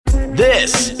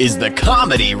This is the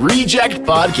Comedy Reject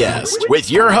Podcast with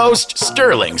your host,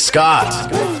 Sterling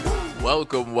Scott.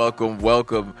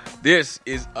 Welcome. This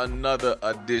is another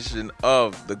edition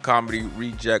of the Comedy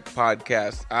Reject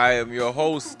Podcast. I am your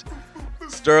host,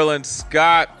 Sterling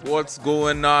Scott. What's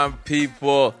going on,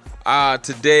 people?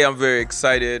 Today I'm very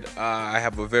excited. I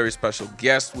have a very special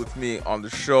guest with me on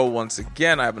the show. Once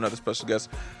again, I have another special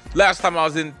guest. Last time I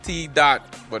was in T.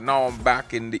 But now I'm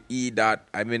back in the E.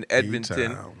 I'm in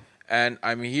Edmonton. E-town. And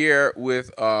I'm here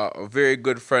with a very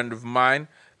good friend of mine.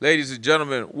 Ladies and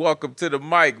gentlemen, welcome to the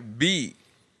mic, B.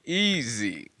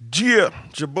 Easy. Yeah,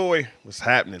 your boy. What's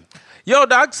happening? Yo,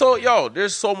 dog,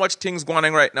 there's so much things going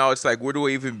on right now. It's like, where do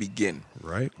I even begin?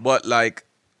 Right. But,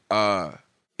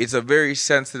 it's a very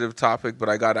sensitive topic, but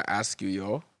I got to ask you,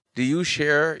 yo. Do you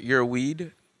share your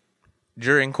weed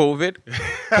during COVID?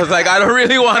 Because, I don't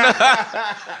really want to.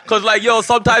 Because,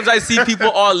 sometimes I see people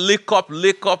all lick up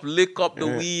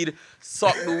the weed,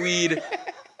 suck the weed,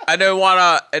 and then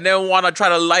wanna try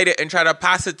to light it and try to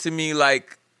pass it to me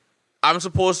like I'm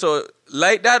supposed to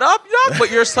light that up,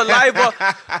 but your saliva,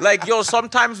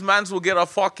 sometimes mans will get a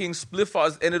fucking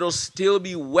spliffers and it'll still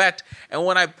be wet. And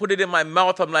when I put it in my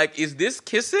mouth, I'm like, is this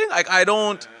kissing?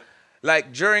 During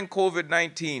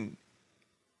COVID-19,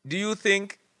 do you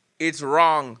think it's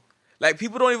wrong?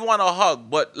 People don't even want to hug,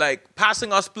 but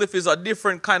passing a spliff is a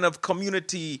different kind of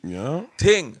community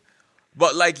thing.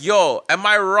 But am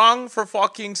I wrong for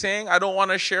fucking saying I don't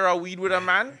want to share a weed with a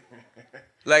man?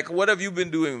 What have you been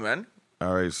doing, man?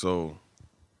 All right, so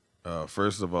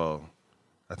first of all,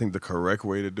 I think the correct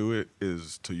way to do it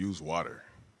is to use water.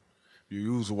 You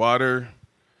use water,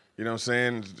 you know what I'm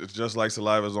saying? It's just like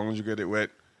saliva. As long as you get it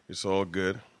wet, it's all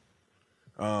good.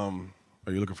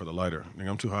 Are you looking for the lighter?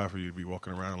 I'm too high for you to be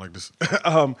walking around like this.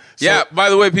 Yeah, by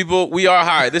the way, people, we are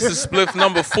high. This is spliff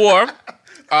number 4.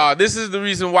 This is the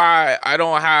reason why I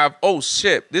don't have... Oh,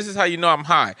 shit. This is how you know I'm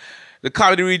high. The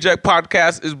Comedy Reject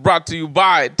Podcast is brought to you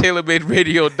by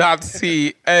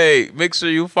TaylorMadeRadio.ca. Make sure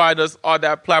you find us on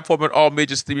that platform and all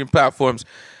major streaming platforms.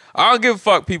 I don't give a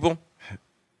fuck, people.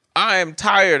 I am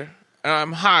tired and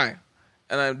I'm high.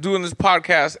 And I'm doing this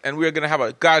podcast, and we're going to have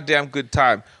a goddamn good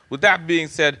time. With that being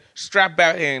said, strap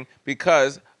back in,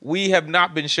 because we have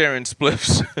not been sharing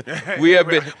spliffs.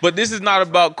 But this is not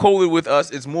about COVID with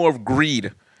us. It's more of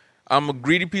greed. I'm a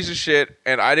greedy piece of shit,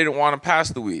 and I didn't want to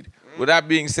pass the weed. With that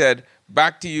being said,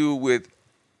 back to you with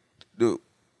the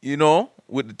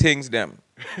things them.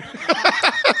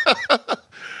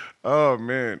 Oh,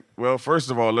 man. Well, first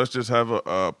of all, let's just have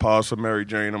a pause for Mary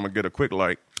Jane. I'm going to get a quick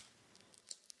light.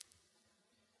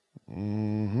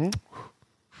 Mm-hmm.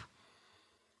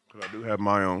 I do have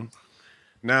my own.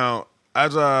 Now,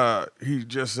 as he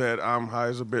just said, I'm high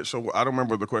as a bitch, so I don't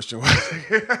remember what the question was.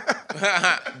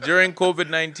 During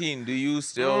COVID-19, do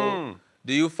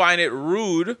you find it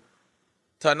rude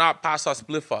to not pass us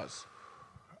spliffers?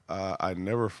 I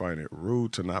never find it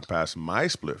rude to not pass my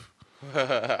spliff.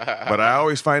 But I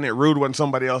always find it rude when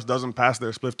somebody else doesn't pass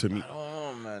their spliff to me.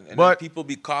 Oh, man. And then people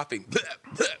be coughing.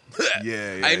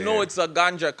 Yeah. I know it's a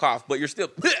ganja cough, but you're still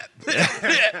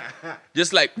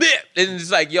just like, and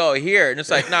it's like, yo, here. And it's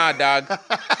like, nah, dog.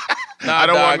 I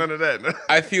don't want none of that.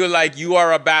 I feel like you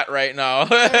are a bat right now.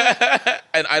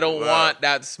 And I don't want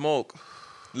that smoke.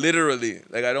 Literally.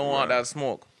 I don't want that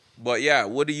smoke. But yeah,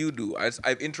 what do you do?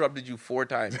 I've interrupted you 4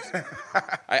 times.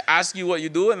 I ask you what you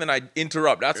do, and then I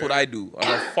interrupt. That's what I do.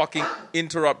 I'm a fucking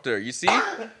interrupter. You see?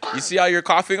 You see how you're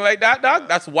coughing like that, dog?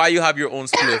 That's why you have your own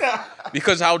spliff.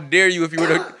 Because how dare you if you were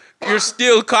to... You're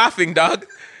still coughing, dog.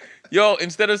 Yo,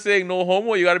 instead of saying no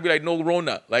homo, you got to be like no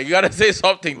Rona. You got to say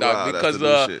something, dog. Wow, because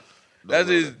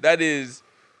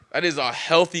that is a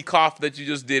healthy cough that you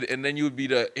just did, and then you would be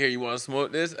here, you want to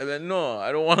smoke this? And then, no,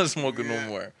 I don't want to smoke it no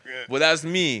more. Yeah. But that's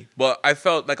me. But I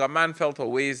felt like a man felt a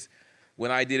ways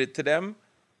when I did it to them,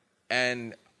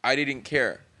 and I didn't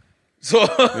care. So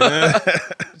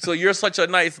so you're such a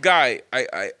nice guy.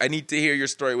 I need to hear your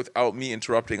story without me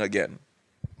interrupting again.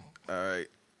 All right.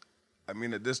 I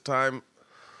mean, at this time,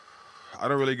 I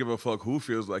don't really give a fuck who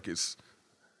feels like it's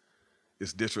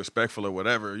disrespectful or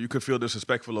whatever. You could feel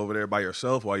disrespectful over there by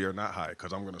yourself while you're not high,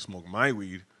 because I'm going to smoke my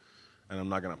weed and I'm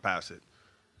not going to pass it.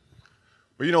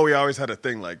 But we always had a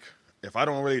thing, if I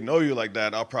don't really know you like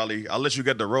that, I'll let you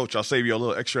get the roach. I'll save you a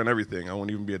little extra and everything. I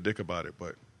won't even be a dick about it,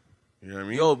 but you know what I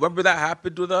mean? Yo, remember that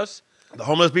happened with us? The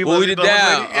homeless people? We did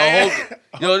that.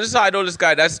 This is how I know this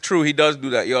guy. That's true. He does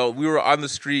do that. Yo, we were on the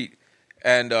street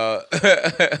and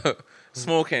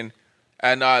smoking,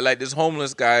 and this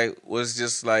homeless guy was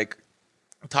just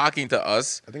talking to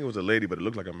us. I think it was a lady, but it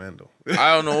looked like a man, though.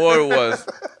 I don't know what it was.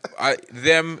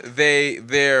 Them, they,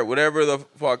 their, whatever the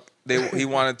fuck he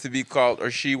wanted to be called,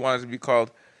 or she wanted to be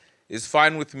called, is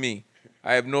fine with me.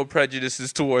 I have no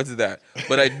prejudices towards that.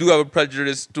 But I do have a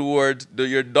prejudice towards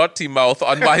your dirty mouth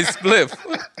on my spliff.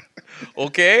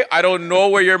 Okay? I don't know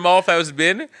where your mouth has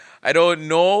been. I don't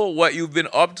know what you've been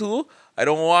up to. I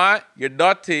don't want your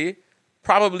dirty,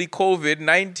 probably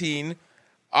COVID-19,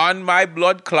 on my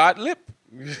blood clot lip.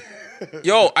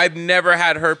 Yo, I've never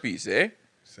had herpes, eh?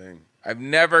 Same. I've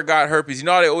never got herpes. You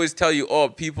know how they always tell you, oh,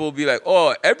 people be like,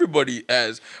 oh, everybody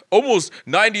has, almost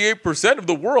 98% of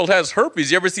the world has herpes.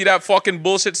 You ever see that fucking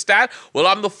bullshit stat? Well,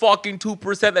 I'm the fucking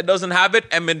 2% that doesn't have it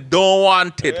and me don't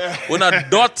want it. When I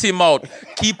dirty mouth,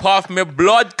 keep off my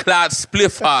blood clot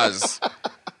spliffers.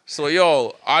 So,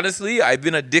 yo, honestly, I've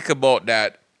been a dick about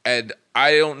that. And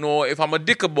I don't know if I'm a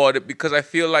dick about it because I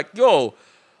feel like, yo,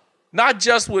 not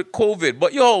just with COVID,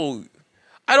 but, yo,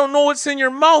 I don't know what's in your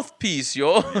mouthpiece,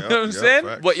 yo. You know what I'm saying?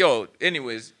 Facts. But, yo,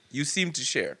 anyways, you seem to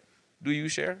share. Do you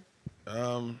share?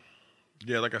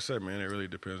 Yeah, like I said, man, it really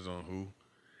depends on who.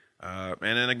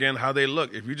 And then again, how they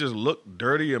look. If you just look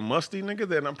dirty and musty, nigga,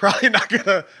 then I'm probably not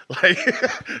gonna like.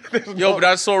 Yo, but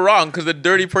that's so wrong because the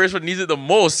dirty person needs it the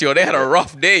most, yo. They had a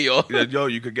rough day, yo. Yo,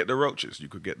 you could get the roaches.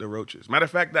 Matter of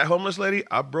fact, that homeless lady,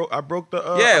 I broke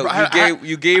the.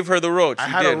 You gave her the roach. I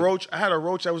had a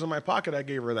roach that was in my pocket. I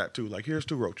gave her that too. Like, here's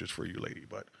 2 roaches for you, lady.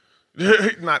 But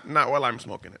not while I'm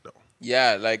smoking it though.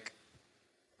 Yeah, like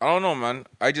I don't know, man.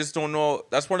 I just don't know.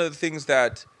 That's one of the things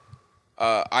that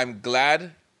I'm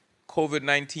glad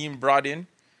COVID-19 brought in.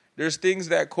 There's things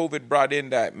that COVID brought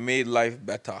in that made life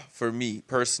better for me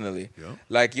personally. Yeah.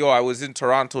 Like, yo, I was in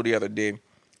Toronto the other day,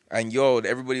 and yo,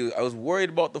 I was worried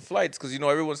about the flights because, you know,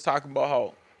 everyone's talking about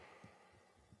how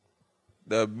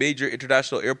the major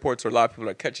international airports, or a lot of people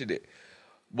are catching it.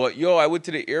 But, yo, I went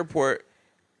to the airport,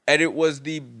 and it was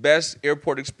the best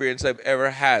airport experience I've ever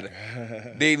had.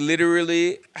 They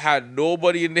literally had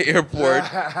nobody in the airport.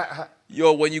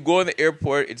 Yo, when you go in the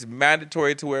airport, it's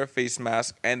mandatory to wear a face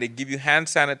mask, and they give you hand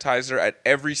sanitizer at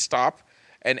every stop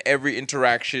and every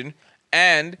interaction.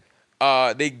 And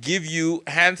they give you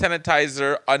hand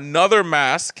sanitizer, another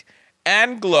mask,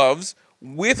 and gloves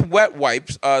with wet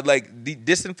wipes, like the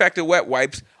disinfected wet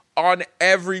wipes, on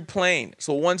every plane.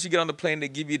 So once you get on the plane, they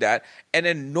give you that. And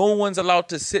then no one's allowed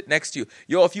to sit next to you.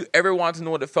 Yo, if you ever want to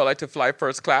know what it felt like to fly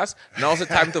first class, now's the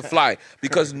time to fly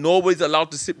because nobody's allowed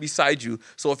to sit beside you.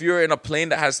 So if you're in a plane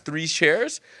that has 3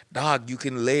 chairs, dog, you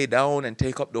can lay down and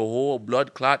take up the whole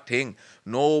blood clot thing.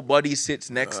 Nobody sits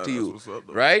next to you,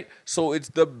 right? So it's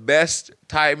the best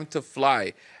time to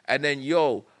fly. And then,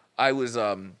 yo, I was,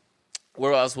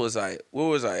 where else was I? Where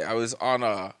was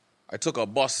I? I took a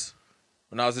bus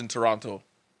when I was in Toronto,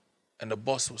 and the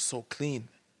bus was so clean.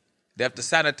 They have to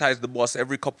sanitize the bus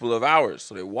every couple of hours,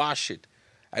 so they wash it.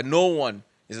 And no one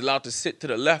is allowed to sit to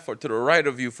the left or to the right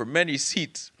of you for many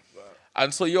seats. Wow.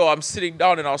 And so, yo, I'm sitting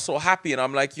down, and I was so happy, and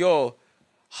I'm like, yo,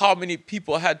 how many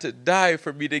people had to die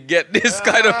for me to get this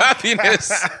kind of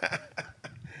happiness?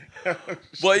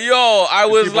 But, yo, I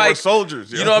was people like,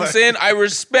 soldiers, you know what I'm saying? I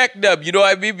respect them, you know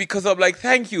what I mean? Because I'm like,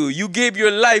 thank you. You gave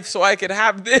your life so I could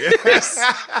have this.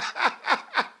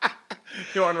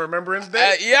 You on Remembrance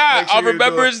Day? Yeah, on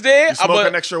Remembrance Day. You smoke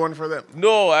an extra one for them.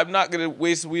 No, I'm not gonna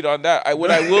waste weed on that. What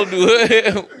I will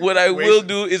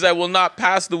do, is I will not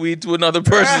pass the weed to another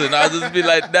person. I'll just be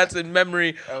like, that's in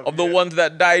memory of the ones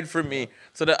that died for me,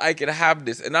 so that I can have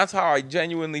this. And that's how I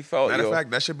genuinely felt. Matter of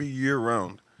fact, that should be year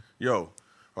round. Yo,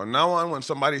 from now on, when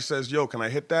somebody says, yo, can I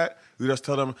hit that? You just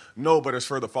tell them, no, but it's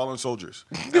for the fallen soldiers.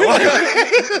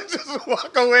 Just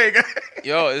walk away, guys.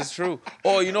 Yo, it's true.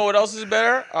 Oh, you know what else is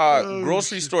better?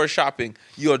 Grocery store shopping.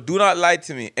 Yo, do not lie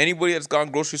to me. Anybody that's gone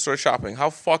grocery store shopping,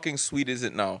 how fucking sweet is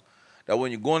it now that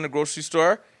when you go in the grocery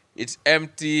store, it's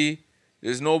empty.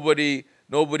 There's nobody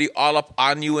all up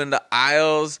on you in the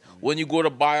aisles. When you go to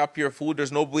buy up your food,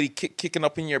 there's nobody kicking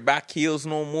up in your back heels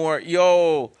no more.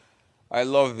 Yo, I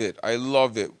love it. I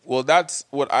love it. Well, that's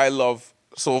what I love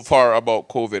so far about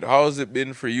COVID. How has it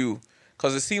been for you?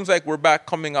 Because it seems like we're back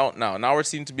coming out now. Now we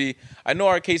seem to be, I know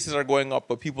our cases are going up,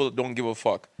 but people don't give a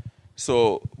fuck.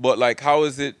 So, but like, how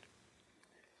has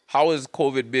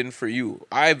COVID been for you?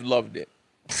 I've loved it.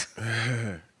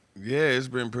 Yeah, it's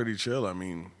been pretty chill. I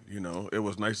mean, you know, it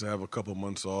was nice to have a couple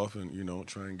months off and, you know,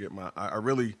 try and get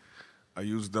I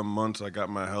used them months. I got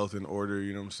my health in order,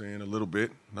 you know what I'm saying, a little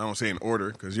bit. I don't say in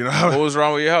order because, you know. What was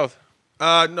wrong with your health?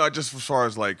 No, just as far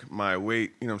as like my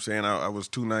weight, you know what I'm saying, I was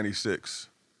 296,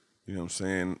 you know what I'm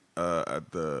saying,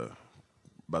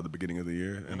 by the beginning of the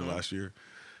year, end of last year.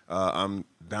 I'm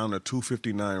down to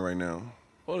 259 right now.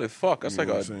 Holy fuck, that's You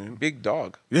know like what I'm a saying? big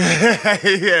dog.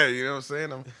 Yeah, you know what I'm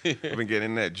saying? I've been getting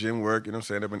in that gym work, you know what I'm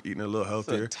saying? I've been eating a little It's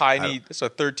healthier. a tiny, it's a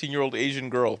 13-year-old Asian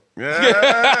girl.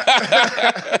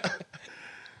 Yeah.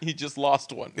 He just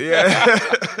lost one. Yeah.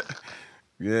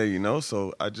 Yeah, you know,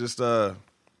 so I just How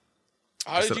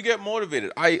did you get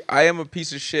motivated? I am a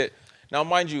piece of shit. Now,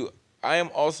 mind you, I am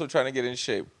also trying to get in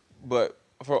shape, but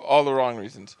for all the wrong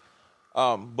reasons.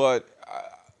 But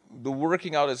the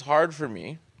working out is hard for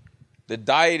me. The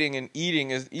dieting and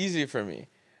eating is easy for me.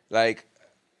 Like,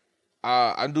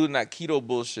 I'm doing that keto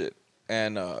bullshit.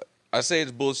 And I say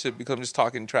it's bullshit because I'm just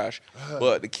talking trash.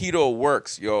 But the keto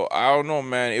works, yo. I don't know,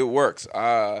 man. It works.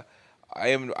 I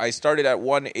started at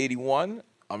 181.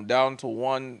 I'm down to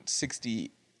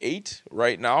 168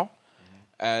 right now.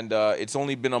 And it's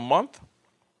only been a month.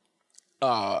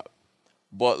 But,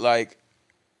 like,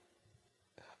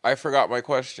 I forgot my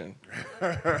question.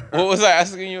 What was I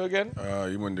asking you again?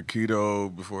 you went to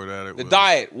keto before that. It The was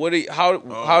diet.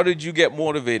 How did you get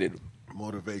motivated?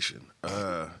 motivation.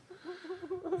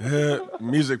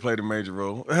 Music played a major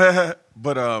role.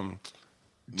 But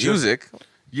Music?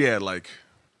 yeah, like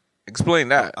Explain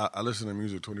that. I listen to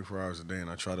music 24 hours a day, and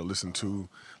I try to listen to,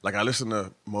 like, I listen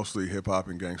to mostly hip hop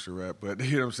and gangster rap, but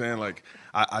you know what I'm saying? Like,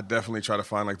 I definitely try to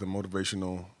find like the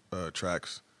motivational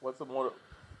tracks. What's a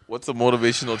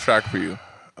motivational track for you?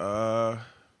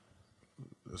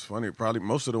 It's funny. Probably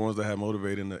most of the ones that have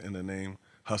motivate in the name,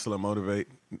 Hustle and Motivate,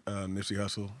 Nipsey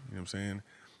Hussle. You know what I'm saying?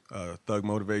 Thug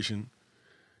Motivation. You know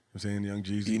what I'm saying? Young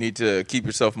Jeezy. You need to keep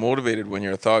yourself motivated when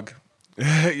you're a thug.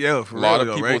 Yeah, for A lot real, of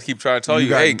though, people right? keep trying to tell You you,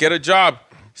 got- hey, get a job.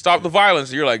 Stop the violence.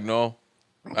 And you're like, no.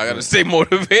 I got to stay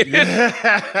motivated.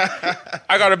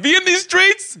 I got to be in these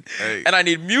streets. Hey. And I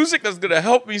need music that's going to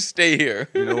help me stay here.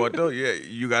 You know what though? Yeah,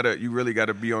 you really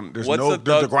gotta be on. There's What's a the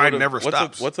thug grind never what's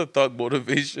stops. what's a thug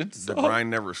motivation The song? grind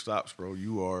never stops, bro.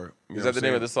 You are. You Is know that what the I'm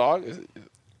name of the song? saying?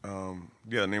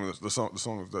 Yeah, the name of the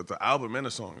song. The album and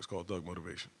the song is called Thug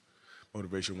Motivation.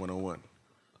 Motivation 101.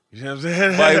 You know what I'm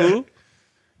saying? By who?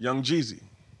 Young Jeezy.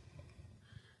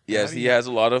 Yes, he has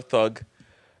a lot of thug.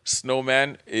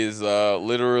 Snowman is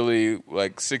literally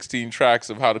like 16 tracks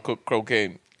of how to cook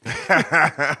cocaine.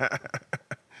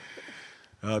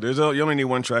 You only need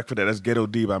one track for that. That's Ghetto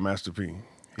D by Master P.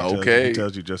 He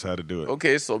tells you just how to do it.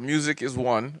 Okay, so music is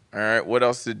one. All right, what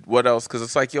else? Because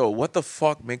it's like, yo, what the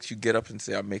fuck makes you get up and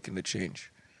say I'm making the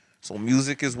change? So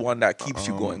music is one that keeps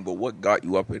you going. But what got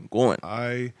you up and going?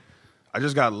 I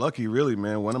just got lucky, really,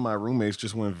 man. One of my roommates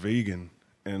just went vegan,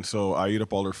 and so I eat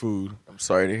up all her food. I'm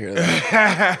sorry to hear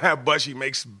that. But she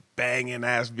makes banging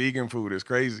ass vegan food. It's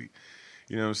crazy.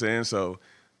 You know what I'm saying? So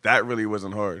that really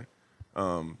wasn't hard.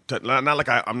 Not like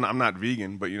I'm not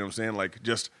vegan, but you know what I'm saying? Like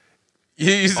just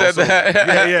You said Also, that.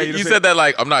 yeah, you said that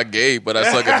like I'm not gay, but I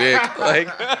suck a dick. Like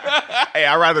hey,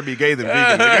 I'd rather be gay than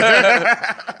vegan.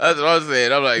 that's what I'm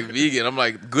saying. I'm like vegan. I'm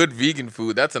like good vegan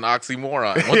food. That's an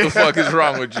oxymoron. What the fuck is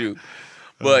wrong with you?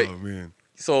 But Oh man.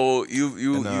 so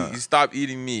you stopped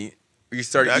eating meat. You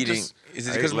started I eating. just- Is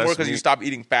I it ate because less you meat. stopped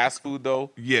eating fast food though?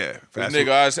 Yeah. fast food.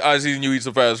 Nigga, I seen you eat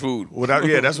some fast food. Well,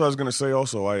 that's what I was gonna say.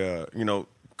 Also,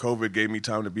 COVID gave me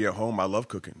time to be at home. I love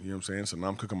cooking. You know what I'm saying? So now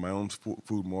I'm cooking my own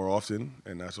food more often,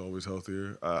 and that's always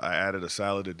healthier. I added a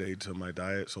salad a day to my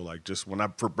diet, so like just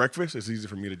for breakfast, it's easy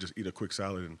for me to just eat a quick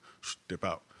salad and dip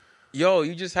out. Yo,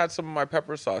 you just had some of my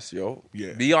pepper sauce, yo.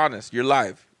 Yeah. Be honest. You're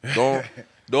live.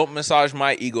 Don't massage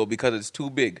my ego because it's too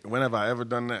big. When have I ever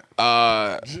done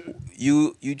that?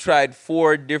 You tried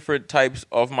 4 different types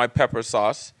of my pepper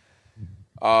sauce.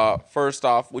 First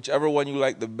off, whichever one you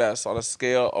like the best, on a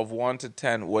scale of 1 to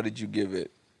 10, what did you give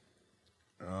it?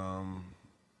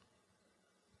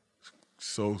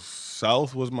 So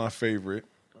South was my favorite.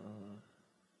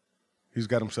 He's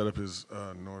got him set up as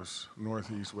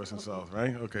north, east, west, and south,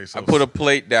 right? Okay, so I put a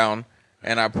plate down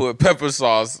and I put pepper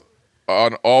sauce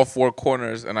on all 4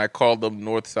 corners and I called them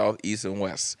north, south, east, and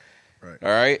west. Right. All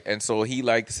right? And so he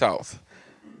liked south.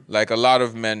 Like a lot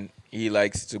of men, he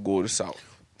likes to go to south.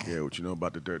 Yeah, what you know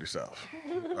about the dirty South.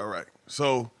 All right.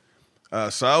 So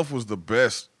South was the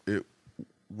best. It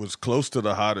was close to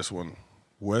the hottest one.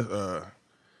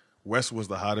 West was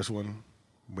the hottest one,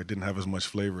 but didn't have as much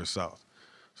flavor as South.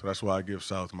 So that's why I give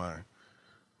South my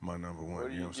number one. What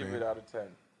do You know you what I'm give saying? it out of 10?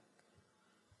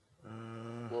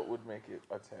 What would make it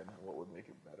a 10 and what would make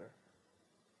it better?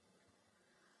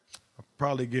 I'd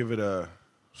probably give it a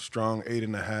strong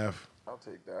 8.5, I'll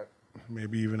take that.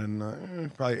 maybe even a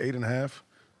 9, probably 8.5.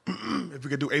 If we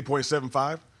could do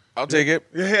 8.75. I'll take it.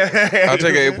 Yeah. I'll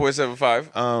take an 8.75.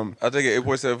 I'll take an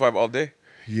 8.75 all day.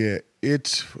 Yeah,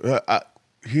 it's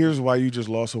here's why you just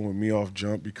lost on with me off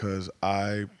jump because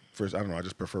I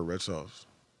just prefer red sauce.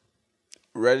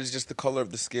 Red is just the color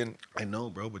of the skin. I know,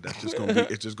 bro, but that's just gonna be.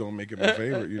 It's just gonna make it my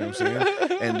favorite. You know what I'm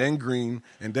saying? And then green,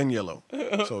 and then yellow.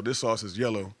 So this sauce is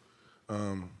yellow.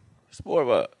 It's more of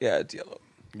a it's yellow.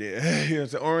 Yeah, you know,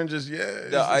 the orange is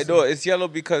I know it's yellow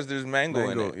because there's mango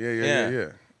in it.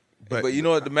 Yeah. But you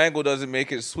know what? The mango doesn't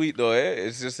make it sweet though.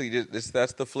 It's just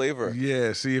that's the flavor.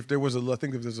 Yeah. See, if there's a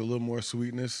little more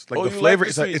sweetness, like Oh, the you flavor,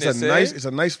 like the it's a sweetness,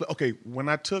 nice. Okay, when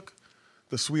I took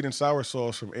the sweet and sour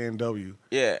sauce from A&W,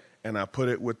 and I put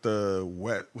it with the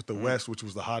West, which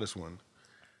was the hottest one,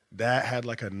 that had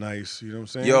like a nice. You know what I'm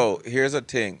saying? Yo, here's a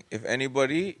thing. If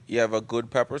anybody, you have a good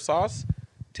pepper sauce,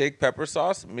 take pepper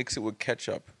sauce, mix it with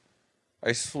ketchup.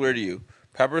 I swear to you,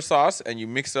 pepper sauce, and you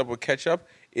mix it up with ketchup,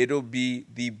 it'll be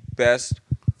the best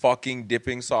fucking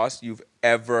dipping sauce you've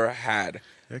ever had.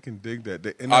 I can dig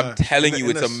that. I'm telling you,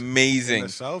 it's amazing. In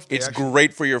the South, it's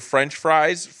great for your French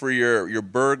fries, for your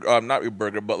burger, not your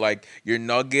burger, but like your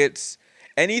nuggets.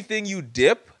 Anything you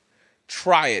dip,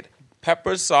 try it.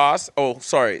 Pepper sauce. Oh,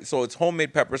 sorry. So it's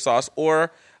homemade pepper sauce,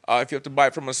 or if you have to buy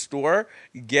it from a store,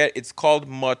 it's called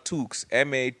Matouks,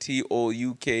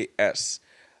 Matouks.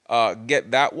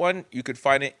 Get that one. You could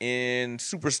find it in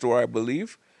Superstore, I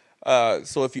believe.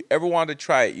 So if you ever want to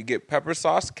try it, you get pepper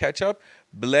sauce, ketchup,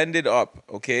 blend it up,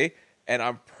 okay? And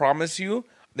I promise you,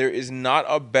 there is not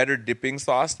a better dipping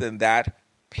sauce than that,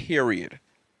 period.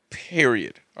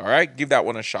 Period. All right? Give that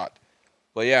one a shot.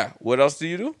 But yeah, what else do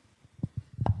you do?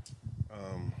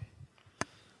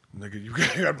 Nigga, you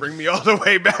gotta bring me all the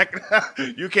way back.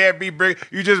 You can't be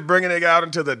you just bringing it out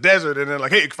into the desert and then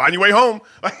like, hey, find your way home.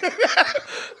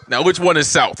 Now, which one is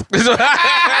south?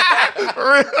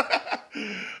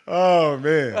 Oh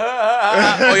man.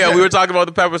 Oh yeah, we were talking about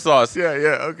the pepper sauce.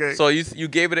 Yeah, okay. So you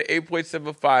gave it an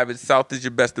 8.75, and south is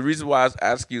your best. The reason why I was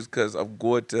asking you is because I'm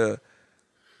going to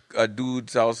a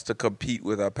dude's house to compete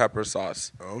with a pepper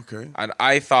sauce. Okay. And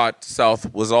I thought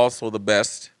south was also the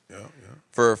best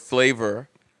for flavor,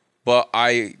 but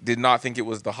I did not think it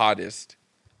was the hottest.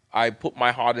 I put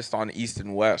my hottest on east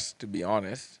and west, to be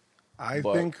honest. I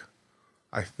think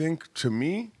to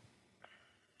me,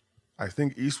 I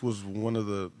think east was one of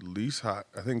the least hot.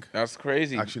 I think that's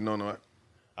crazy. Actually, no.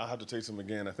 I'll have to taste them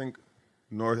again. I think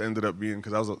north ended up being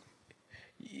because I was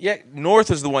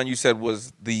north is the one you said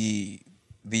was the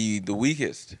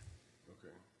weakest.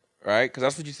 Okay. Right? Because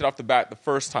that's what you said off the bat the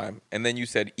first time, and then you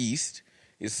said east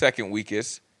is second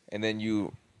weakest, and then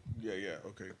you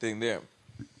okay thing there.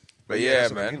 But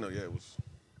man, it was.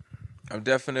 I'm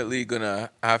definitely gonna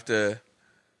have to.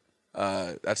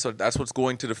 That's what's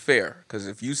going to the fair, because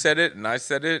if you said it and I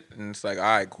said it, and it's like, all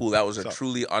right, cool, that was a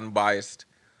truly unbiased.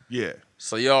 Yeah.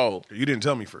 So yo, you didn't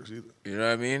tell me first either. You know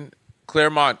what I mean?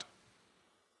 Claremont,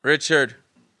 Richard,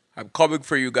 I'm coming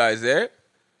for you guys there.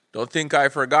 Don't think I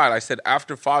forgot. I said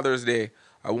after Father's Day,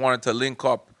 I wanted to link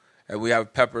up and we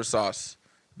have pepper sauce.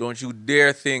 Don't you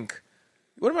dare think.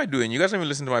 What am I doing? You guys don't even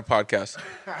listen to my podcast.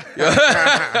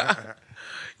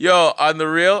 Yo, on the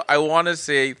real, I want to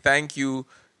say thank you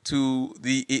to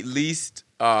the at least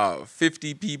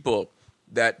 50 people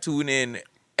that tune in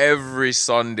every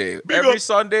Sunday.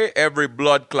 Sunday, every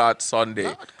blood clot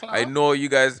Sunday. I know you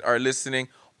guys are listening.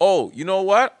 Oh, you know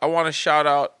what? I want to shout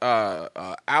out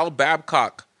Al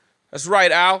Babcock. That's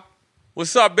right, Al.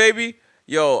 What's up, baby?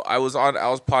 Yo, I was on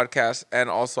Al's podcast, and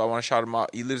also I want to shout him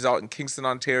out. He lives out in Kingston,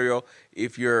 Ontario.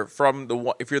 If you're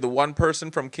the one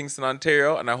person from Kingston,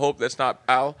 Ontario, and I hope that's not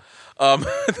Al,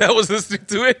 that was listening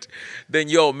to it, then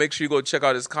yo, make sure you go check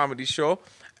out his comedy show.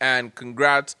 And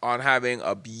congrats on having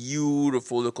a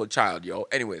beautiful little child, yo.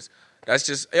 Anyways, that's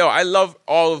just, I love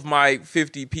all of my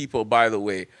 50 people, by the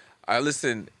way.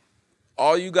 Listen,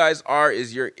 all you guys are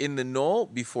is you're in the know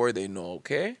before they know,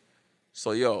 okay?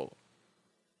 So, yo,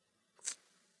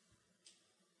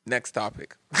 next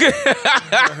topic.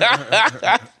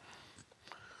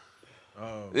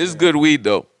 This is good weed,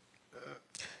 though.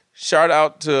 Shout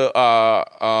out to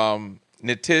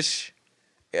Nitish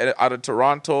out of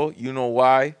Toronto, you know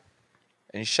why.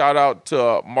 And shout out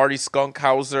to Marty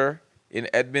Skunkhauser in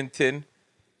Edmonton,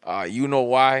 you know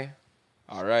why.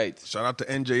 All right. Shout out to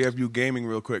NJFU Gaming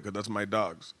real quick, because that's my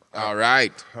dogs. All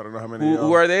right. I don't know how many.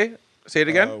 Who are they? Say it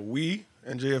again.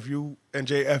 NJFU.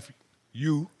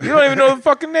 You don't even know the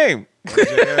fucking name.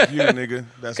 NJFU, nigga.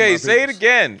 That's okay, say it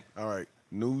again. All right.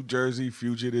 New Jersey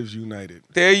Fugitives United.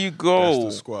 There you go. That's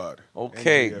the squad.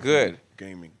 Okay, NJFU good.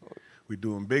 Gaming. We're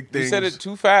doing big things. You said it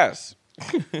too fast.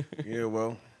 Yeah,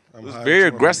 well. It was very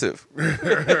aggressive.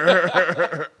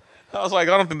 I was like,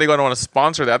 I don't think they're going to want to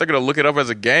sponsor that. They're going to look it up as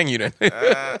a gang unit.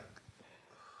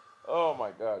 Oh,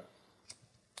 my God.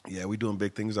 Yeah, we're doing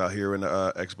big things out here in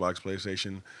the Xbox,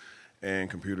 PlayStation, and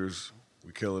computers.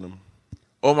 We're killing them.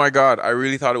 oh my God, I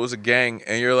really thought it was a gang.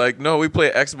 And you're like, no, we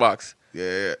play Xbox.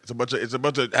 Yeah. It's a bunch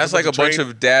of. That's like a bunch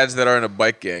of dads that are in a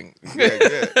bike gang.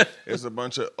 Yeah. It's a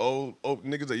bunch of old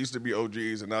niggas that used to be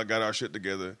OGs and now got our shit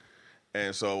together.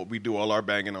 And so we do all our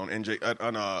banging on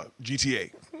GTA.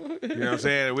 You know what I'm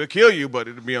saying? We'll kill you, but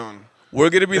it'll be on. We're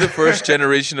going to be the first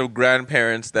generation of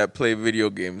grandparents that play video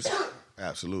games.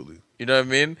 Absolutely. You know what I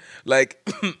mean? Like,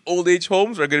 old age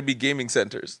homes are going to be gaming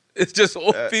centers. It's just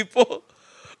old people.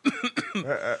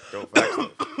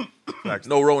 Facts.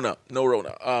 No Rona.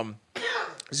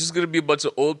 It's just going to be a bunch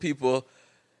of old people,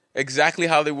 exactly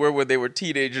how they were when they were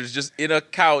teenagers, just in a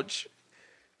couch,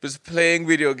 just playing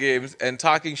video games and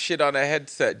talking shit on a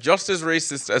headset, just as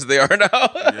racist as they are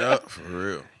now. Yeah, for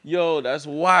real. Yo, that's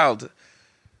wild.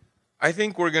 I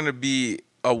think we're gonna be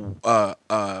yo,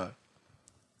 I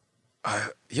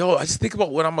just think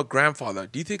about when I'm a grandfather.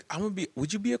 Do you think I'm gonna be?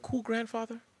 Would you be a cool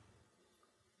grandfather?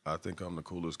 I think I'm the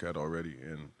coolest cat already,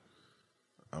 and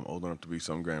I'm old enough to be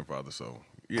some grandfather. So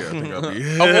yeah, I think I'll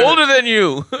be. I'm older than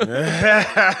you.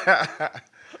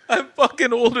 I'm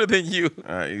fucking older than you.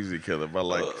 Easy killer by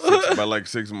like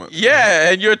 6 months.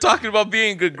 Yeah, and you're talking about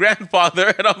being a good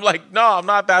grandfather, and I'm like, no, I'm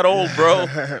not that old, bro.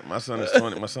 My son is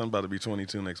 20. My son's about to be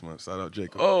 22 next month. Shout out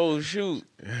Jacob. Oh shoot,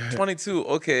 22.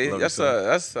 Okay, Love that's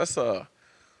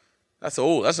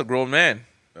old. That's a grown man.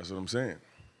 That's what I'm saying.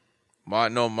 My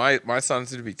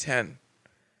son's gonna be 10,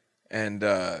 and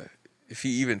if he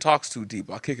even talks too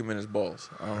deep, I'll kick him in his balls.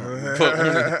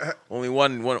 Only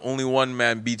one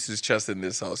man beats his chest in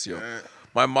this house, yo.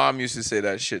 My mom used to say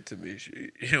that shit to me.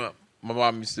 My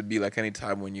mom used to be like,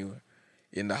 anytime when you were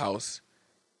in the house,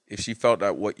 if she felt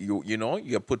that what you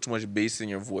put too much bass in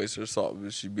your voice or something,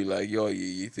 she'd be like, yo,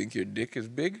 you think your dick is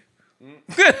big?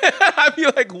 I'd be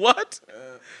like, what?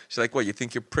 She's like, what, you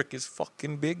think your prick is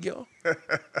fucking big, yo?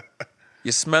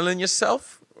 You smelling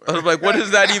yourself? I'm like, what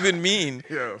does that even mean?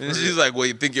 Yeah, and she's like, well,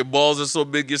 you think your balls are so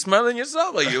big you're smelling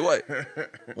yourself? Like, you what?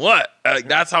 What? Like,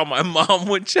 that's how my mom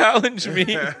would challenge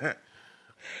me.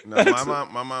 No,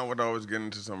 my mom would always get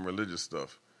into some religious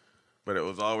stuff, but it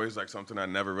was always like something I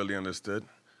never really understood.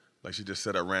 Like she just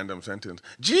said a random sentence,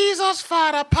 Jesus,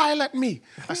 Father, pilot me.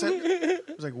 I was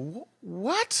like,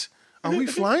 what? Are we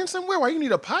flying somewhere? Why you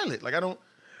need a pilot? Like I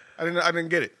didn't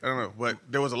get it. I don't know, but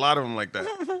there was a lot of them like that.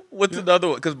 What's another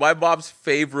one? Because my mom's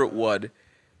favorite one,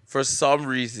 for some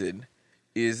reason,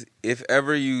 is if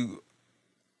ever you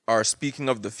are speaking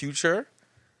of the future,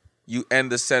 you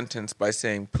end the sentence by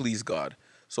saying, please God.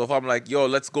 So if I'm like, yo,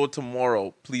 let's go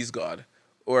tomorrow, please God.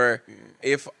 Or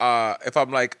if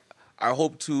I'm like, I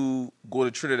hope to go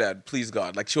to Trinidad, please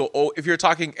God. Like if you're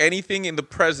talking anything in the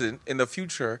present, in the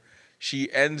future,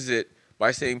 she ends it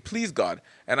by saying, please God.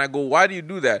 And I go, why do you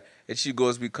do that? And she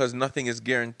goes, because nothing is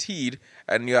guaranteed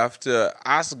and you have to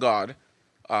ask God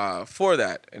for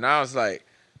that. And I was like,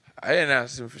 I didn't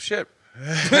ask him for shit.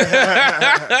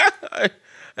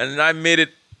 And I made it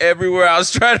everywhere I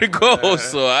was trying to go.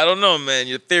 So I don't know, man.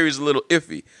 Your theory's a little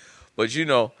iffy. But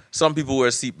some people wear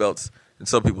seatbelts and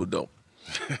some people don't.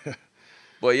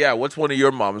 But yeah, what's one of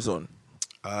your moms on?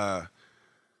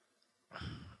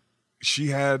 She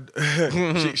had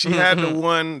she had the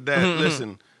one that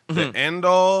listen, the end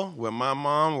all with my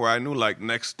mom where I knew like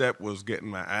next step was getting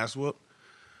my ass whooped.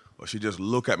 Or she just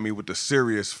look at me with the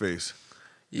serious face.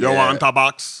 Yeah. Yo, on top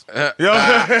box.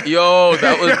 Yo,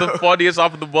 that was the funniest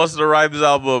off of the Busta Rhymes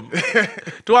album.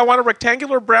 Do I want a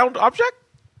rectangular brown object?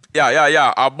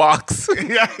 Yeah, a box.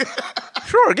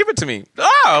 Sure, give it to me.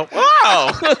 Oh,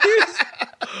 wow.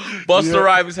 Busta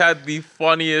Rhymes had the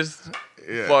funniest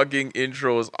fucking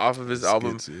intros off of his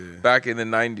album back in the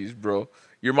 90s, bro.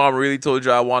 Your mom really told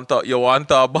you, you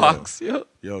want a box?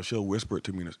 Yo, she'll whisper it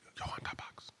to me. Yo, want a box.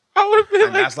 I would have been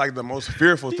and that's like the most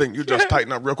fearful thing. You just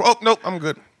tighten up real quick. Oh, nope, I'm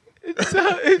good.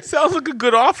 It sounds like a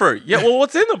good offer. Yeah, well,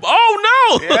 what's in them?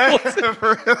 Oh, no. Yeah.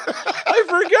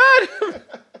 I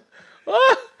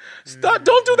forgot. Stop!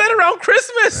 Don't do that around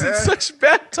Christmas. It's such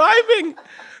bad timing.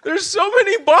 There's so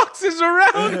many boxes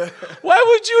around. Why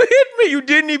would you hit me? You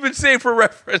didn't even say for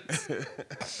reference.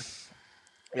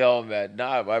 Yo, man.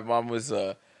 Nah, my mom was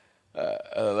like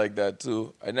that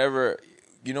too. I never,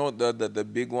 the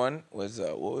big one was,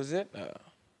 what was it?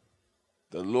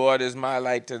 The Lord is my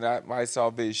light and my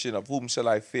salvation. Of whom shall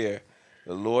I fear?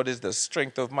 The Lord is the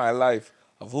strength of my life.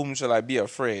 Of whom shall I be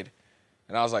afraid?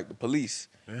 And I was like, the police.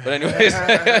 But anyways,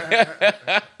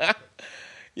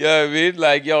 you know what I mean?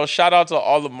 Like, yo, shout out to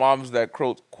all the moms that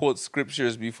quote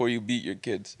scriptures before you beat your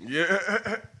kids. Yeah,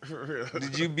 for real.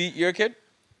 Did you beat your kid?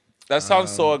 That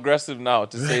sounds so aggressive now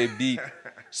to say beat.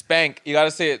 Spank. You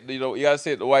gotta say it, you gotta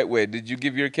say it the white way. Did you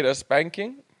give your kid a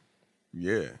spanking?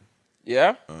 Yeah.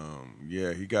 Yeah?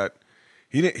 Yeah, he got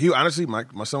He didn't. He honestly, my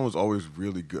son was always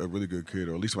really good, a really good kid,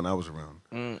 or at least when I was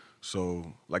around.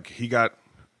 So like he got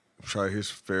tried his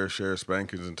fair share of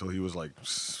spankings until he was like,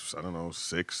 I don't know,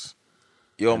 6.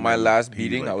 Yo, And my then last he,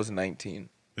 beating, like- I was 19.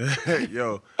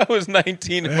 Yo, I was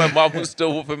 19 and my mom was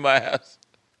still whooping my ass.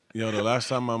 the last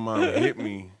time my mom hit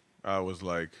me, I was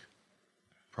like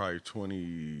probably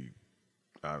 20.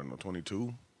 I don't know,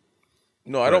 22.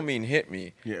 No, I don't mean hit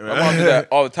me. Yeah. My mom did that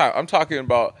all the time. I'm talking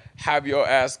about have your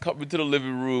ass come into the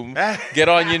living room, get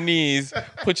on your knees,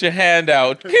 put your hand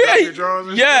out. your drawers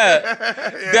and Yeah,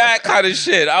 that kind of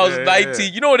shit. I was Yeah, 19.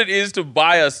 yeah. You know what it is to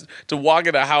to walk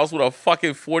in a house with a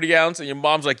fucking 40 ounce and your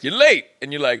mom's like, you're late.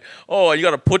 And you're like, oh, you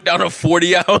got to put down a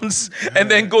 40 ounce and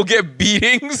then go get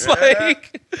beatings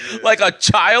like a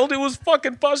child. It was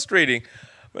fucking frustrating.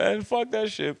 Man, fuck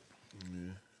that shit.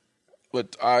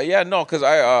 But no, because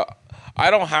I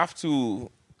don't have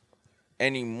to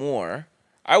anymore.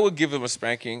 I would give him a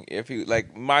spanking if he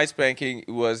like my spanking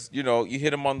was, you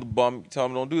hit him on the bum, you tell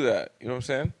him don't do that. You know what I'm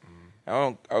saying? I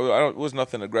don't. It was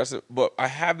nothing aggressive, but I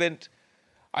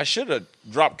should have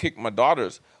drop kicked my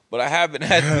daughters, but I haven't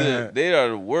had to. They are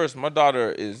the worst. My daughter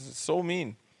is so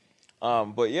mean.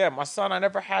 But yeah, my son, I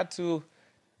never had to.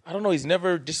 I don't know. He's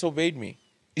never disobeyed me.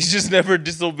 He's just never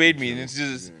disobeyed me. And it's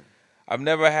just. I've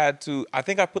never had to. I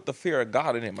think I put the fear of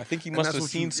God in him. I think he must have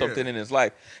seen something in his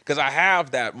life because I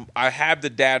have that. I have the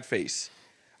dad face.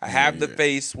 I have the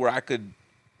face where I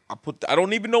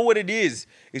don't even know what it is.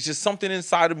 It's just something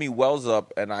inside of me wells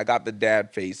up, and I got the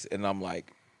dad face, and I'm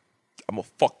like, I'm gonna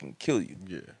fucking kill you.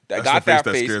 Yeah, I that's got the face that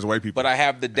that face, scares white people. but I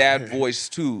have the dad voice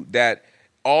too. That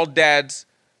all dads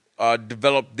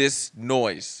develop this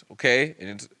noise. Okay, and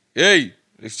it's hey.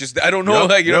 It's just I don't know,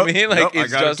 Yep, you know what I yep, mean? Like yep,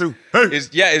 it's I got it just, too. Hey.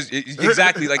 it's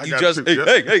exactly like I you got just it too,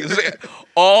 hey, yep. hey. It's like,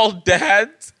 all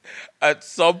dads at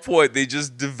some point they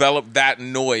just develop that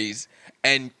noise,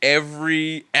 and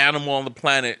every animal on the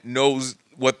planet knows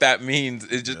what that means.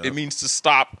 It means to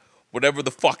stop whatever the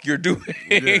fuck you're doing.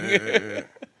 Yeah.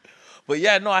 But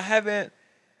yeah, no, I haven't.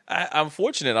 I'm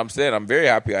fortunate. I'm saying I'm very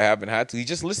happy I haven't had to. He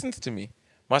just listens to me.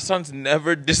 My son's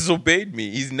never disobeyed me.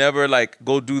 He's never like,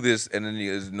 go do this, and then he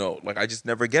is no. Like, I just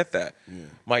never get that. Yeah.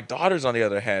 My daughters, on the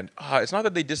other hand, it's not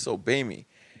that they disobey me.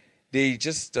 They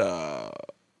just, they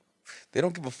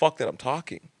don't give a fuck that I'm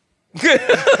talking.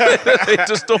 They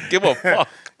just don't give a fuck.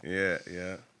 Yeah.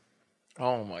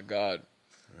 Oh, my God.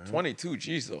 22,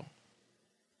 jeez, though.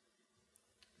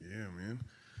 Yeah, man.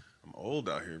 I'm old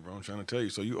out here, bro. I'm trying to tell you.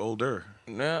 So you older.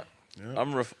 Nah, Yeah.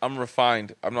 I'm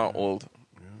refined. I'm not old.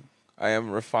 I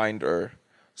am refined-er.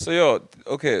 So,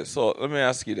 okay, so let me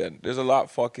ask you then. There's a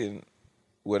lot fucking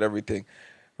with everything.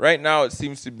 Right now, it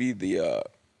seems to be the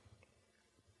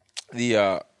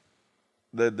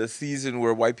season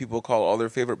where white people call all their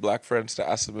favorite black friends to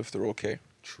ask them if they're okay.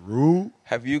 True.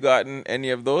 Have you gotten any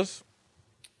of those?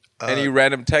 Any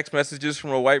random text messages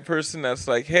from a white person that's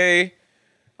like, hey,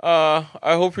 I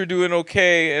hope you're doing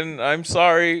okay, and I'm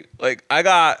sorry. Like, I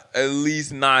got at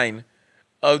least 9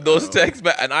 of those texts,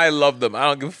 and I love them. I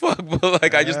don't give a fuck, but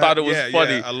like I just thought it was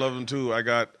funny. Yeah, I love them too.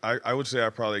 I would say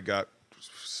I probably got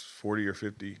 40 or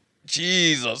 50.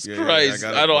 Jesus Yeah, Christ,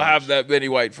 I got I a don't bunch. have that many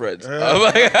white friends.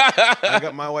 I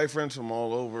got my white friends from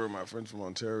all over. My friends from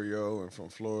Ontario and from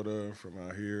Florida, from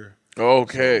out here.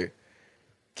 Okay.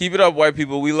 Keep it up, white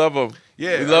people. We love them.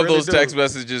 Yeah, we I love really those do. text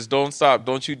messages. Don't stop.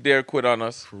 Don't you dare quit on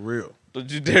us. For real. Don't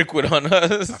you dare quit on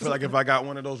us. I feel like if I got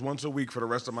one of those once a week for the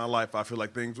rest of my life, I feel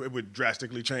like it would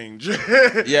drastically change.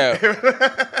 Yeah,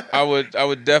 I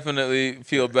would definitely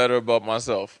feel better about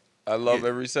myself. I love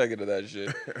every second of that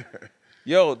shit.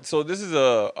 Yo, so this is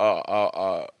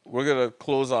we're gonna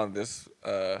close on this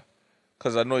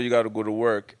because I know you got to go to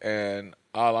work, and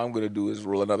all I'm gonna do is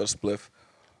roll another spliff.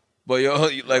 But yo,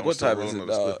 like, what time is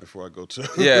it? Before I go to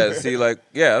Yeah, see, like,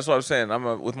 yeah, that's what I'm saying.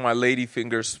 I'm with my lady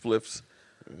finger spliffs.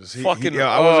 I wasn't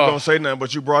gonna say nothing,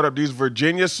 but you brought up these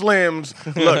Virginia Slims.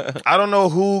 Look, I don't know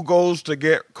who goes to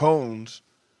get cones.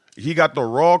 He got the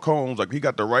raw cones, like he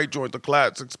got the right joint, the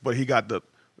classics, but he got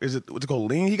what's it called,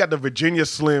 lean? He got the Virginia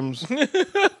Slims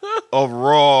of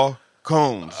raw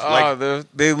cones.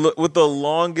 They look with the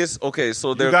longest. Okay,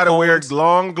 so they're you got to wear cones.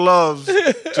 long gloves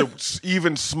to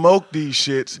even smoke these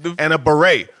shits, and a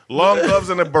beret. Long gloves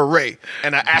and a beret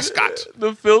and an ascot.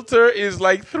 The filter is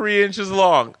like 3 inches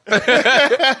long.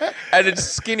 And it's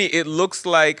skinny. It looks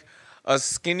like a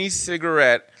skinny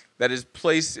cigarette that is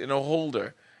placed in a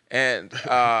holder. And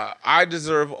I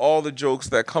deserve all the jokes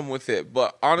that come with it.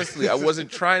 But honestly, I wasn't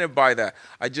trying to buy that.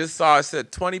 I just saw it said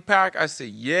 20-pack. I said,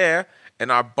 yeah.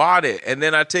 And I bought it. And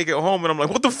then I take it home and I'm like,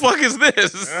 what the fuck is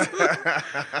this?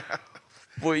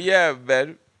 But yeah,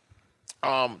 man.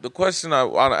 The question I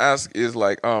want to ask is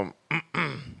like, a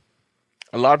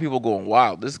lot of people going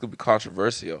wild. This could be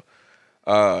controversial.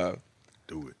 Do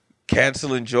it.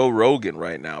 Canceling Joe Rogan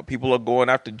right now. People are going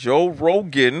after Joe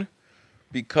Rogan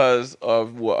because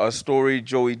of a story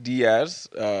Joey Diaz,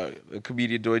 the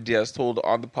comedian Joey Diaz, told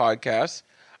on the podcast.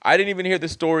 I didn't even hear the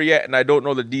story yet, and I don't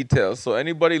know the details. So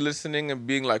anybody listening and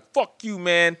being like, fuck you,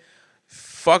 man,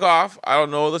 fuck off. I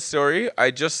don't know the story.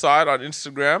 I just saw it on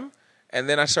Instagram, and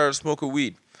then I started smoking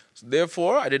weed. So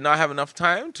therefore, I did not have enough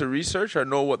time to research or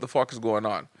know what the fuck is going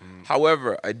on.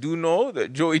 However, I do know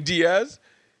that Joey Diaz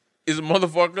is a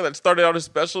motherfucker that started out his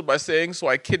special by saying, so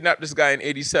I kidnapped this guy in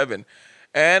 87.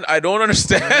 And I don't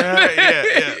understand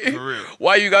Yeah, for real.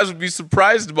 why you guys would be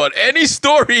surprised about any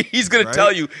story he's going to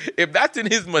tell you if that's in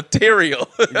his material.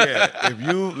 Yeah, if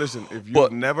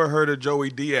you've never heard of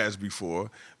Joey Diaz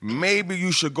before, maybe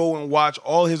you should go and watch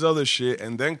all his other shit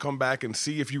and then come back and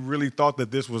see if you really thought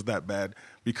that this was that bad,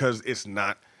 because it's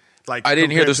not. Like, I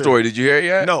didn't hear the story. Did you hear it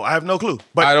yet? No, I have no clue.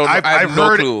 But I have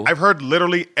no clue. I've heard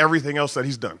literally everything else that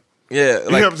he's done. Yeah,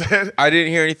 You know what I'm saying? I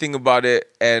didn't hear anything about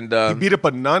it. And He beat up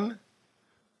a nun.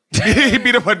 He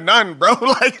beat up a nun, bro.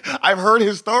 Like, I've heard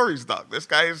his stories, dog. This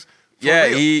guy is for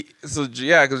real.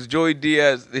 because Joey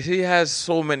Diaz, he has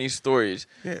so many stories.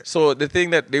 Yeah. So the thing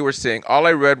that they were saying, all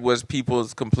I read was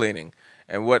people's complaining.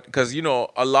 And because,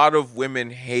 a lot of women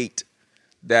hate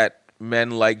that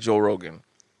men like Joe Rogan,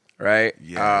 right?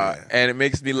 Yeah. And it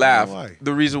makes me laugh. Why?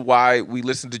 The reason why we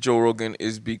listen to Joe Rogan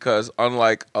is because,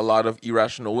 unlike a lot of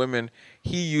irrational women,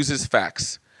 he uses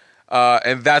facts.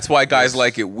 And that's why guys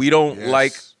like it. We don't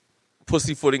like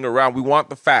pussyfooting around. We want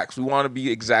the facts. We want to be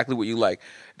exactly what you like.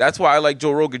 That's why I like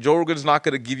Joe Rogan. Joe Rogan's not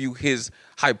going to give you his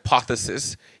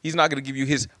hypothesis. He's not going to give you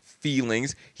his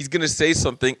feelings. He's going to say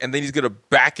something, and then he's going to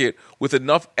back it with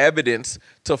enough evidence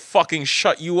to fucking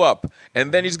shut you up.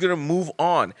 And then he's going to move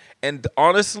on. And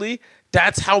honestly,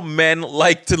 that's how men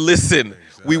like to listen.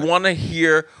 Exactly. We want to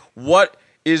hear what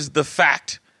is the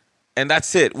fact. And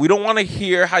that's it. We don't want to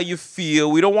hear how you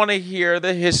feel. We don't want to hear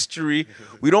the history.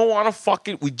 We don't want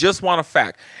to we just want a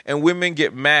fact. And women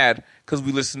get mad because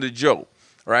we listen to Joe,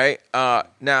 right?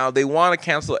 Now, they want to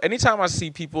cancel. Anytime I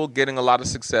see people getting a lot of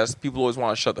success, people always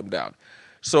want to shut them down.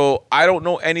 So I don't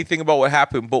know anything about what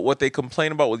happened, but what they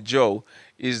complain about with Joe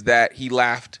is that he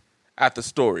laughed at the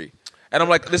story. And I'm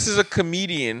like, this is a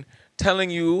comedian telling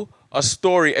you a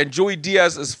story, and Joey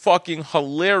Diaz is fucking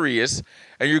hilarious,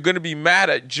 and you're going to be mad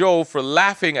at Joe for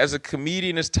laughing as a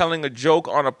comedian is telling a joke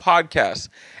on a podcast,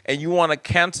 and you want to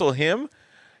cancel him?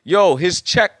 Yo, his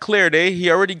check cleared, eh?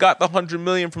 He already got the $100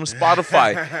 million from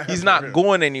Spotify. He's not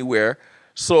going anywhere.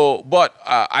 So, but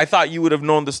I thought you would have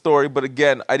known the story, but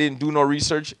again, I didn't do no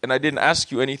research, and I didn't ask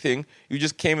you anything. You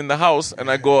just came in the house, and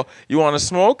I go, you want to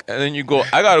smoke? And then you go,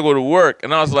 I got to go to work.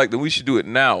 And I was like, then we should do it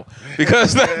now,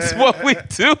 because that's what we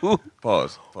do.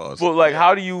 Pause. But like,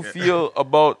 how do you feel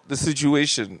about the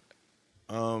situation?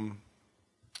 I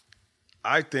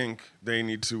think they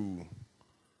need to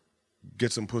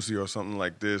get some pussy or something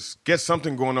like this. Get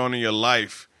something going on in your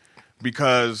life,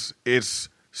 because it's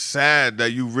sad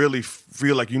that you really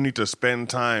feel like you need to spend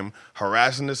time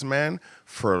harassing this man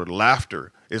for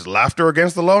laughter. Is laughter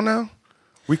against the law now?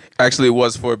 Actually, it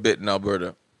was for a bit in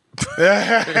Alberta.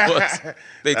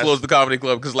 They closed the comedy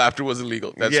club because laughter was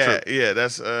illegal. That's true. Yeah,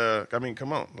 that's I mean,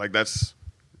 come on. Like, that's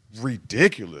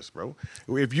ridiculous, bro.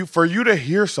 For you to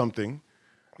hear something,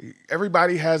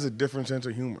 everybody has a different sense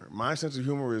of humor. My sense of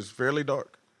humor is fairly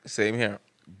dark. Same here.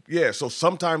 Yeah, so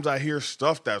sometimes I hear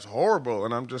stuff that's horrible,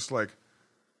 and I'm just like,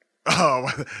 oh,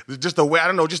 just the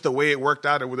way it worked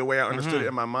out and the way I understood it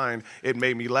in my mind, it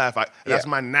made me laugh. That's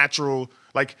my natural,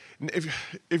 like,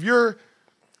 if you're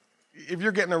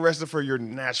getting arrested for your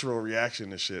natural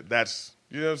reaction to shit, that's,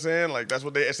 you know what I'm saying? Like, that's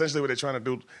essentially what they're trying to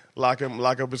do, lock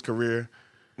up his career.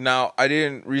 Now, I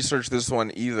didn't research this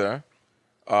one either,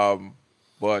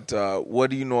 but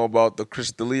what do you know about the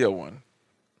Chris D'Elia one?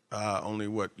 Only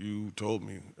what you told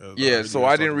me. Yeah, so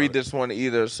I didn't read this one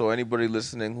either. So anybody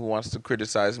listening who wants to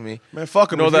criticize me, man,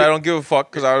 fuck him. Know that I don't give a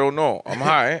fuck because I don't know. I'm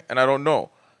high and I don't know.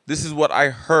 This is what I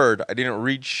heard. I didn't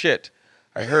read shit.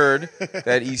 I heard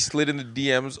that he slid in the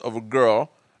DMs of a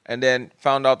girl and then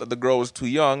found out that the girl was too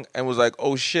young and was like,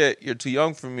 "Oh shit, you're too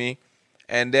young for me."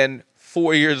 And then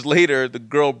 4 years later, the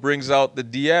girl brings out the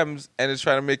DMs and is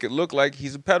trying to make it look like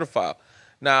he's a pedophile.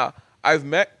 Now, I've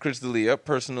met Chris D'Elia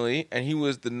personally, and he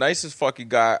was the nicest fucking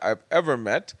guy I've ever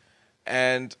met,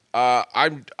 and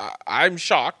I'm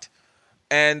shocked.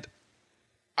 And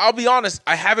I'll be honest,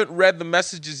 I haven't read the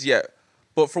messages yet,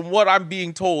 but from what I'm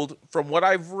being told, from what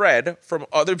I've read from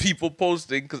other people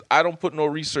posting, because I don't put no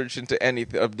research into any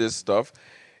of this stuff,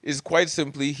 is quite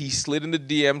simply he slid in the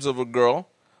DMs of a girl,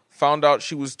 found out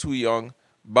she was too young,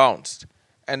 bounced.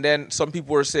 And then some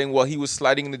people were saying, well, he was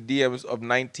sliding in the DMs of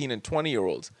 19 and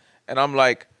 20-year-olds. And I'm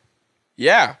like,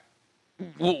 yeah.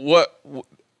 Who?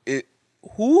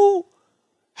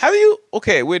 Have you?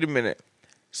 Okay, wait a minute.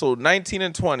 So 19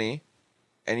 and 20,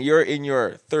 and you're in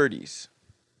your 30s.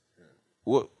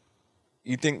 What?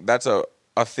 You think that's a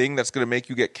thing that's going to make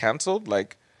you get canceled?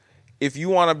 Like, if you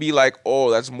want to be like,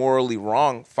 oh, that's morally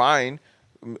wrong, fine.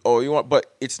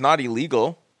 But it's not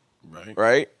illegal.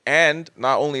 Right? And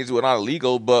not only is it not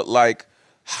illegal, but like,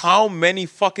 how many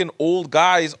fucking old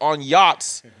guys on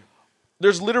yachts?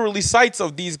 There's literally sites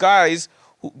of these guys.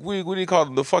 What do you call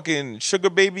them? The fucking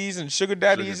sugar babies and sugar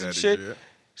daddies and shit. Yeah.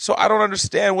 So I don't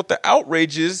understand what the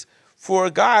outrage is for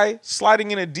a guy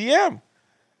sliding in a DM.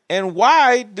 And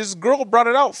why this girl brought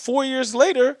it out 4 years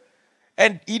later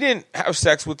and he didn't have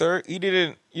sex with her. He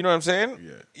didn't, you know what I'm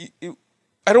saying? Yeah.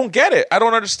 I don't get it. I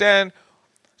don't understand.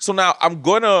 So now I'm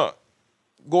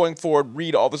going forward,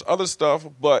 read all this other stuff.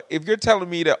 But if you're telling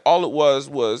me that all it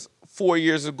was 4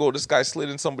 years ago, this guy slid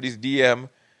in somebody's DM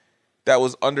that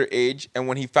was underage, and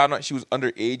when he found out she was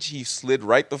underage, he slid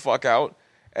right the fuck out,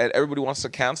 and everybody wants to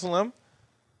cancel him,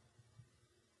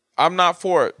 I'm not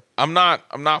for it. I'm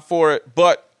not for it.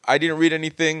 But I didn't read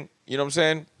anything, you know what I'm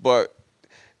saying? But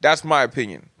that's my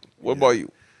opinion. What about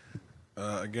you?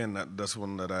 Again, that's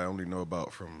one that I only know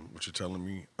about from what you're telling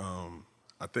me.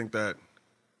 I think that,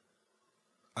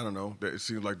 I don't know, that it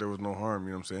seems like there was no harm,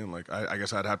 you know what I'm saying? Like, I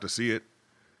guess I'd have to see it,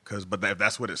 but if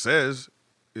that's what it says,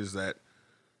 is that,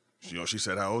 you know, she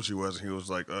said how old she was, and he was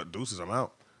like, deuces, I'm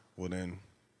out. Well, then,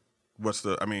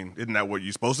 isn't that what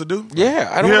you're supposed to do? Yeah,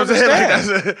 I don't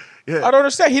understand. Like, yeah. I don't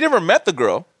understand. He never met the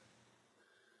girl.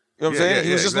 You know what I'm saying?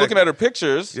 He was just looking at her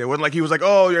pictures. Yeah, it wasn't like he was like,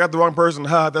 oh, you got the wrong person.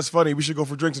 Ha, that's funny. We should go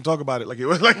for drinks and talk about it. Like, it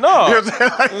was like, no. You know what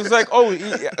I'm saying? It was like, oh,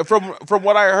 from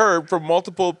what I heard from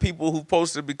multiple people who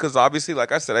posted, because obviously,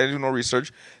 like I said, I didn't do no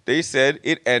research. They said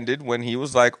it ended when he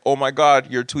was like, oh my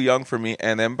God, you're too young for me,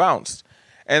 and then bounced.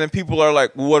 And then people are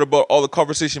like, well, what about all the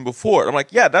conversation before? I'm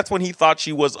like, yeah, that's when he thought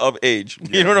she was of age.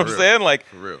 You know what I'm saying? Like,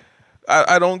 for real.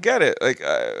 I don't get it. Like,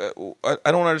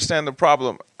 I don't understand the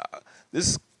problem.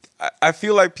 I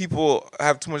feel like people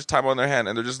have too much time on their hand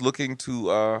and they're just looking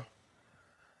to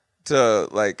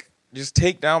like just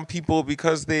take down people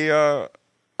because they are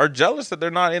jealous that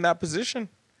they're not in that position.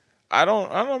 I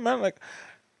don't know, man. Like,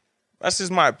 that's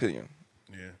just my opinion.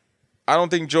 Yeah. I don't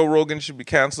think Joe Rogan should be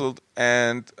canceled,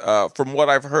 and from what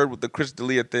I've heard with the Chris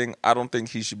D'Elia thing, I don't think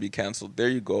he should be canceled. There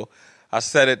you go. I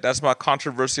said it. That's my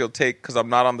controversial take because I'm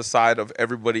not on the side of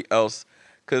everybody else.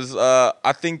 Because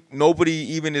I think nobody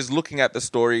even is looking at the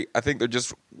story. I think they're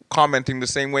just commenting the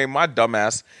same way my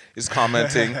dumbass is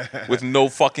commenting with no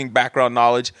fucking background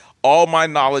knowledge. All my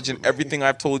knowledge and everything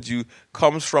I've told you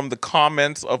comes from the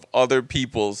comments of other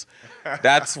people's.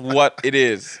 That's what it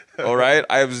is, all right?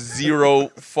 I have zero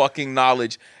fucking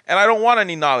knowledge. And I don't want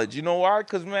any knowledge. You know why?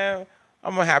 Because, man,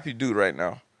 I'm a happy dude right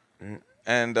now.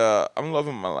 And I'm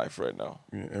loving my life right now.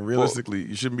 Yeah, and realistically,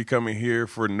 you shouldn't be coming here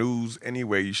for news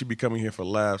anyway. You should be coming here for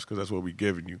laughs because that's what we're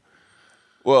giving you.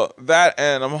 Well, that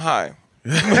and I'm high.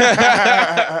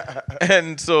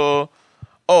 And so,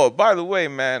 by the way,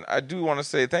 man, I do want to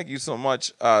say thank you so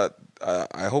much. I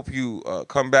hope you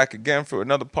come back again for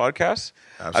another podcast.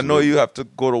 Absolutely. I know you have to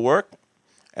go to work,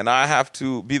 and I have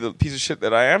to be the piece of shit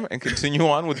that I am and continue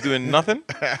on with doing nothing.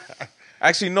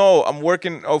 Actually, no, I'm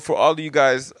working for all of you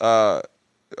guys.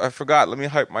 I forgot. Let me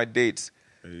hype my dates.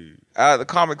 Hey. The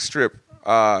comic strip.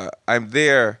 I'm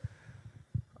there.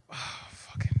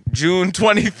 June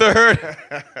 23rd.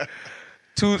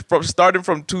 Starting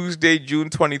from Tuesday, June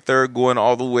 23rd, going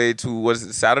all the way to, what is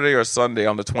it, Saturday or Sunday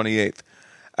on the 28th.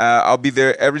 I'll be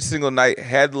there every single night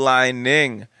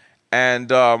headlining.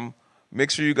 And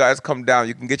make sure you guys come down.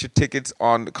 You can get your tickets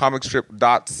on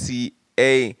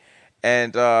comicstrip.ca.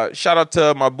 And shout out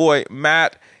to my boy,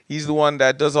 Matt. He's the one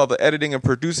that does all the editing and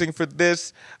producing for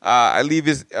this. I leave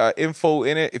his info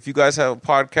in it. If you guys have a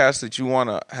podcast that you want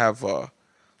to have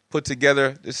put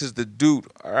together, this is the dude,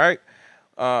 all right?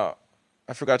 I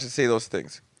forgot to say those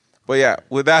things. But, yeah,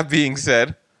 with that being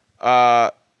said,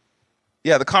 the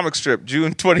comic strip,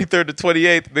 June 23rd to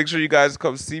 28th. Make sure you guys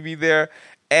come see me there.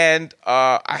 And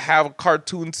I have a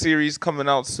cartoon series coming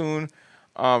out soon.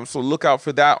 So look out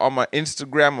for that on my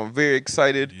Instagram. I'm very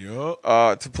excited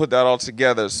to put that all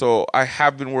together. So I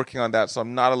have been working on that, so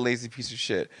I'm not a lazy piece of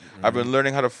shit. Mm-hmm. I've been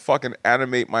learning how to fucking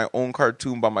animate my own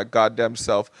cartoon by my goddamn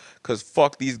self, because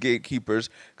fuck these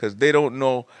gatekeepers, because they don't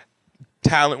know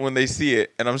talent when they see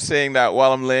it. And I'm saying that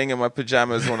while I'm laying in my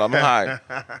pajamas when I'm high.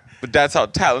 But that's how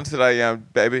talented I am,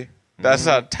 baby. That's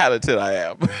how talented I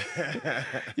am.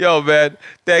 Yo, man.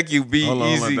 Thank you. Be Hold on,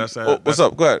 easy. man. What's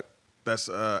up? Go ahead. That's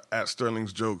at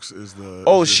Sterling's Jokes is the.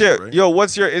 Oh, is this, shit. right? Yo,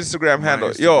 what's your Instagram handle?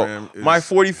 Instagram Yo, my is-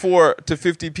 44 to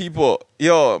 50 people.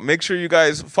 Yo, make sure you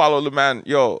guys follow the man.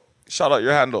 Yo, shout out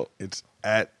your handle. It's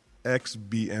at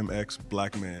XBMX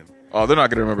Black Man. Oh, they're not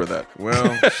going to remember that.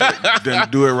 Well, shit, then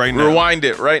do it right now. Rewind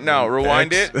it right now.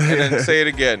 Rewind X. it and then say it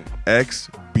again.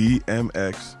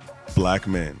 XBMX Black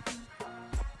Man.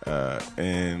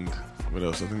 And what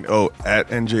else? I think. Oh, at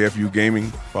NJFU Gaming.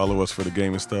 Follow us for the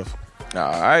gaming stuff.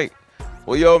 All right.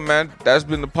 Well, yo, man, that's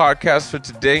been the podcast for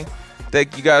today.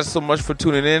 Thank you guys so much for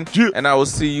tuning in. Yeah. And I will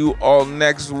see you all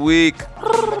next week.